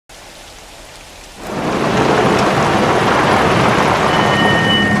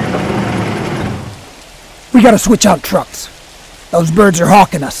We gotta switch out trucks. Those birds are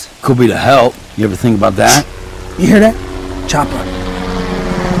hawking us. Could be to help. You ever think about that? You hear that? Chopper.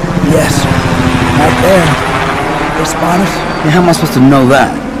 Yes. Right there. They spot us. Yeah, how am I supposed to know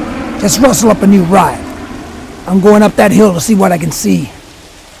that? Just rustle up a new ride. I'm going up that hill to see what I can see.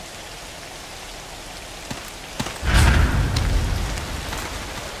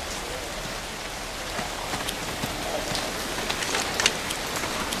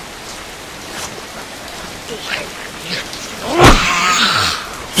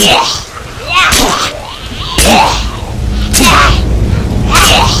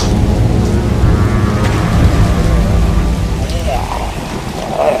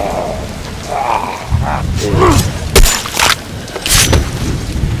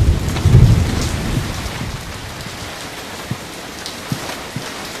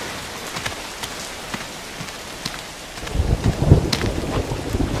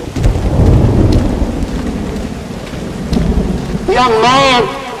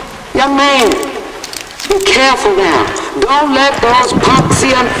 Young man, be careful now. Don't let those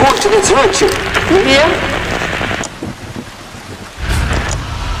poxy unfortunates hurt you. You hear?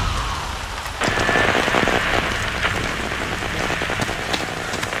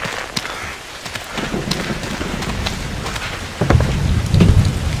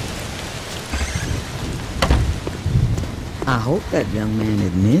 I hope that young man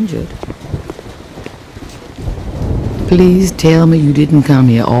isn't injured. Please tell me you didn't come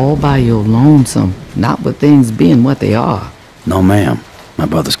here all by your lonesome, not with things being what they are. No, ma'am. My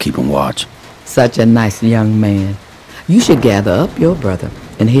brother's keeping watch. Such a nice young man. You should gather up your brother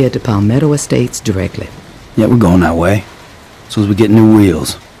and head to Palmetto Estates directly. Yeah, we're going that way. As soon as we get new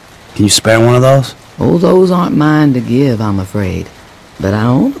wheels. Can you spare one of those? Oh, those aren't mine to give, I'm afraid. But I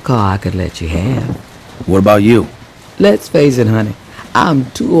own a car I could let you have. What about you? Let's face it, honey. I'm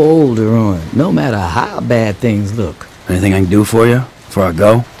too old to run, no matter how bad things look. Anything I can do for you before I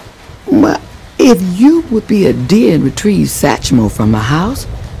go? Well, if you would be a dear and retrieve Satchmo from my house,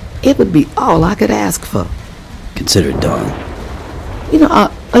 it would be all I could ask for. Consider it done. You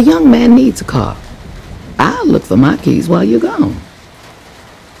know, a young man needs a car. I'll look for my keys while you're gone.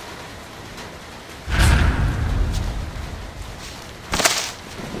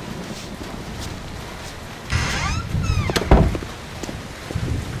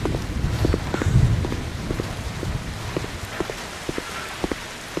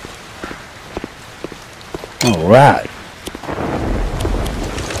 All right.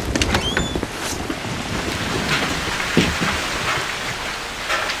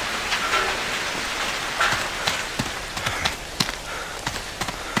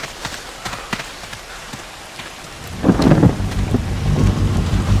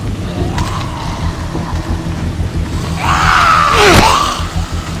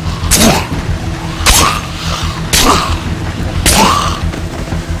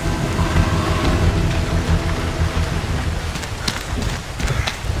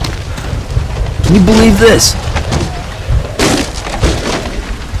 Can you believe this?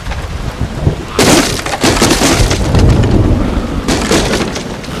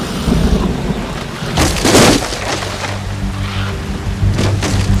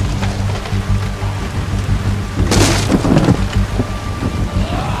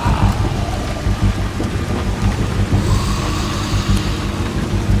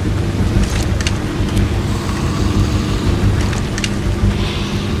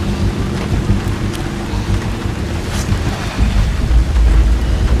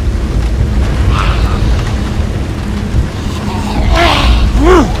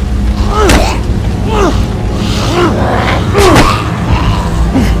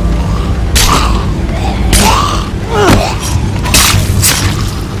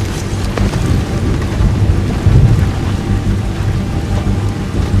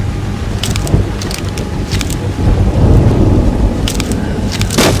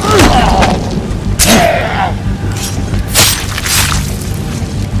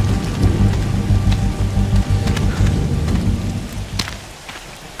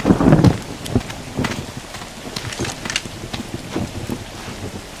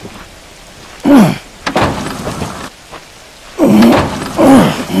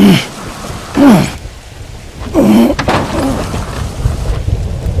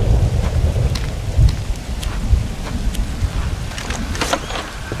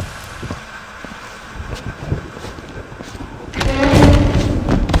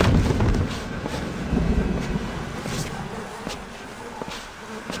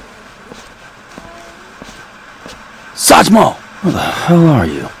 Satchmo! Where the hell are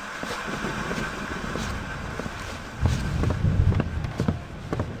you?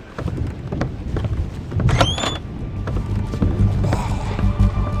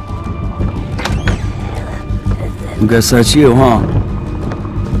 guess that's you, huh?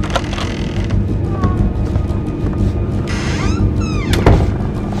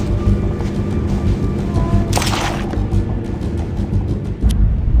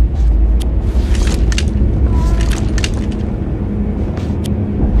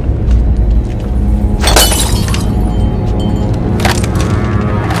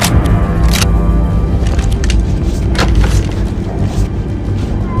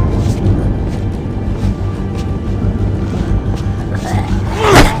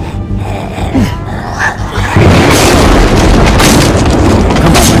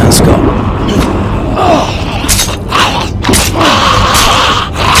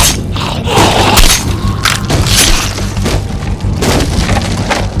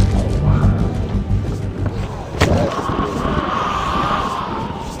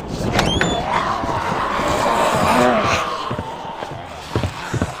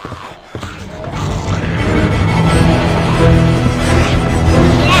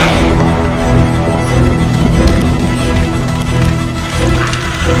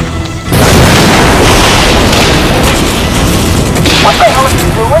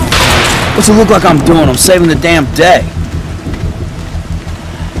 What's it look like I'm doing? I'm saving the damn day.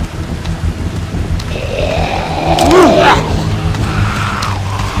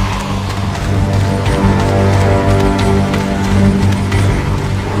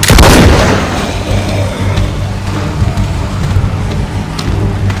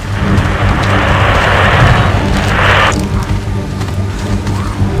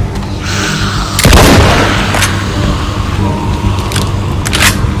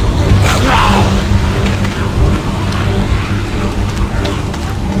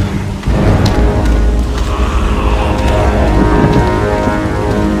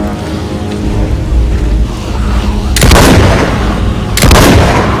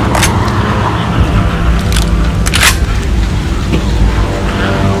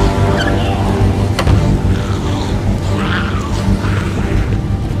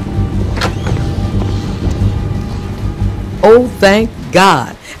 Oh, thank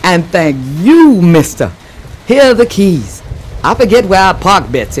God. And thank you, mister. Here are the keys. I forget where I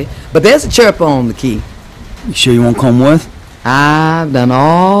parked, Betsy, but there's a chirper on the key. You sure you won't come with? I've done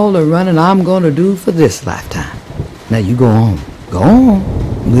all the running I'm going to do for this lifetime. Now you go on. Go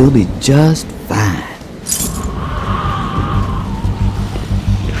on. We'll be just fine.